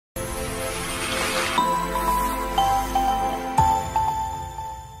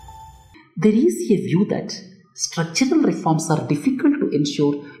There is a view that structural reforms are difficult to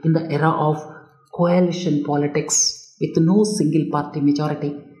ensure in the era of coalition politics with no single party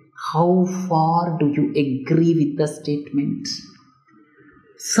majority. How far do you agree with the statement?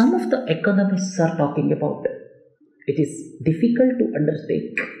 Some of the economists are talking about it is difficult to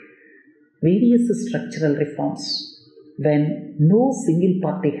undertake various structural reforms when no single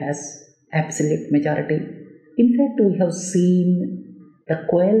party has absolute majority. In fact, we have seen the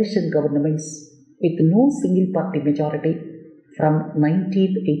coalition governments with no single party majority from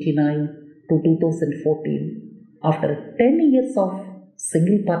 1989 to 2014. After 10 years of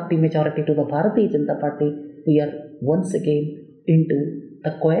single party majority to the Bharatiya Janata Party, we are once again into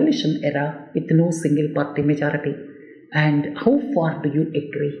the coalition era with no single party majority. And how far do you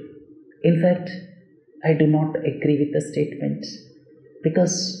agree? In fact, I do not agree with the statement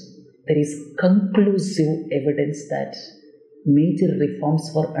because there is conclusive evidence that major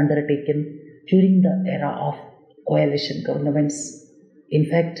reforms were undertaken during the era of coalition governments. In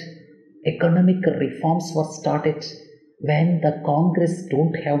fact, economic reforms were started when the Congress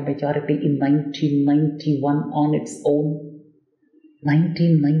don't have majority in 1991 on its own.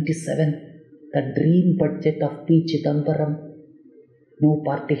 1997, the dream budget of P. Chidambaram, no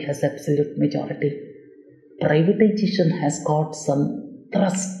party has absolute majority. Privatization has got some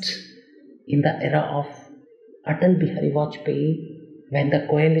thrust in the era of Atal Bihari Vajpayee when the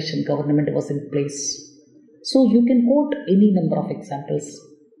coalition government was in place. So you can quote any number of examples.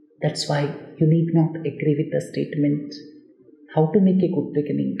 That's why you need not agree with the statement. How to make a good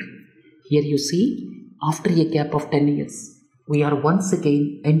beginning? Here you see, after a gap of 10 years, we are once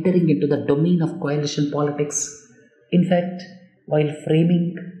again entering into the domain of coalition politics. In fact, while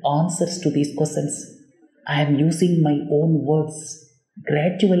framing answers to these questions, I am using my own words.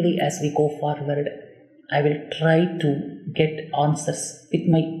 Gradually as we go forward, I will try to get answers with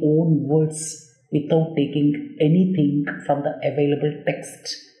my own words without taking anything from the available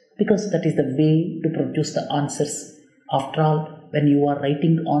text, because that is the way to produce the answers. After all, when you are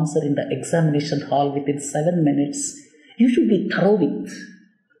writing answer in the examination hall within 7 minutes, you should be thorough with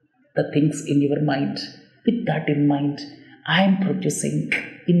the things in your mind. With that in mind, I am producing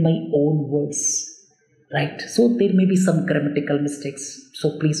in my own words. Right? So there may be some grammatical mistakes.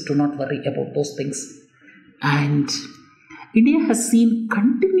 So please do not worry about those things. And India has seen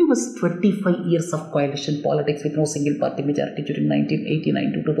continuous 25 years of coalition politics with no single party majority during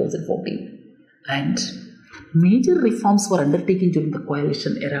 1989 to 2014. And major reforms were undertaken during the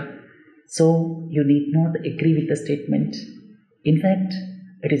coalition era. So you need not agree with the statement. In fact,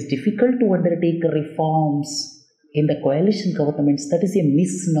 it is difficult to undertake reforms in the coalition governments. That is a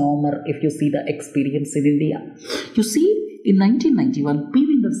misnomer if you see the experience in India. You see, in 1991, P.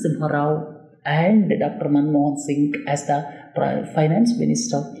 V. Narasimha Rao and Dr. Manmohan Singh as the finance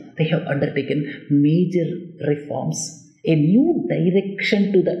minister, they have undertaken major reforms. A new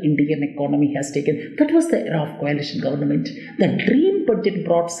direction to the Indian economy has taken. That was the era of coalition government. The dream budget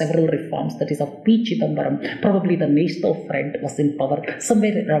brought several reforms. That is of P. Chidambaram. Probably the national friend was in power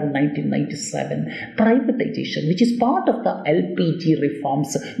somewhere around 1997. Privatization, which is part of the LPG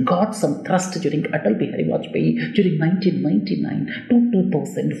reforms, got some thrust during Atal Bihari Vajpayee during 1999 to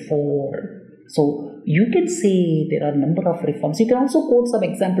 2004. So you can say there are a number of reforms. You can also quote some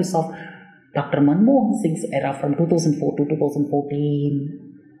examples of Dr. Manmohan Singh's era from 2004 to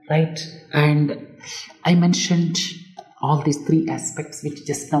 2014, right? And I mentioned all these three aspects which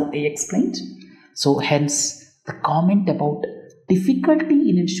just now I explained. So hence the comment about difficulty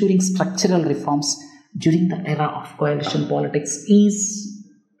in ensuring structural reforms during the era of coalition politics is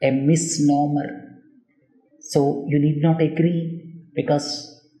a misnomer. So you need not agree because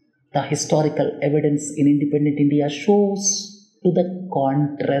the historical evidence in independent India shows to the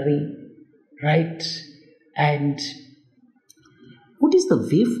contrary. Right? And what is the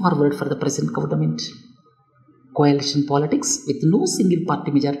way forward for the present government? Coalition politics with no single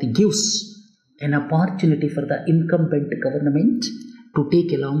party majority gives an opportunity for the incumbent government to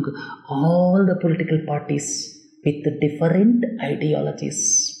take along all the political parties with different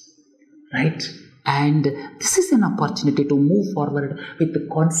ideologies. Right? And this is an opportunity to move forward with the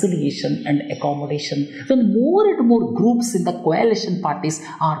conciliation and accommodation. When more and more groups in the coalition parties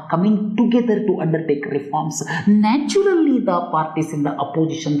are coming together to undertake reforms, naturally the parties in the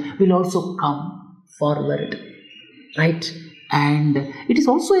opposition will also come forward. Right? And it is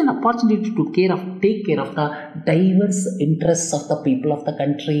also an opportunity to take care of the diverse interests of the people of the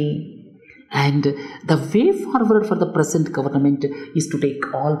country. And the way forward for the present government is to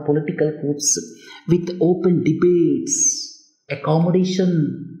take all political groups with open debates,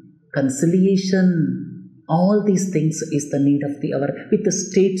 accommodation, conciliation All these things is the need of the hour with a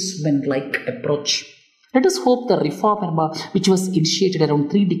statesman-like approach. Let us hope the reform era, which was initiated around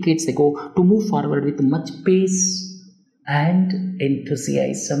 3 decades ago, to move forward with much pace and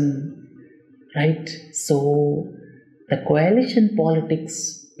enthusiasm. Right? So, the coalition politics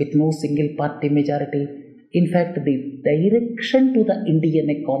with no single party majority, in fact, the direction to the Indian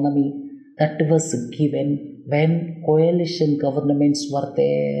economy that was given when coalition governments were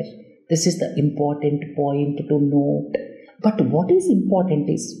there. This is the important point to note. But what is important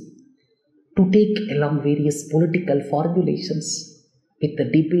is to take along various political formulations with the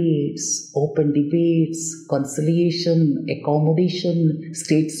debates, open debates, conciliation, accommodation,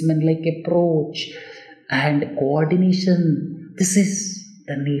 statesman-like approach, and coordination. This is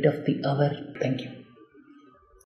the need of the hour. Thank you.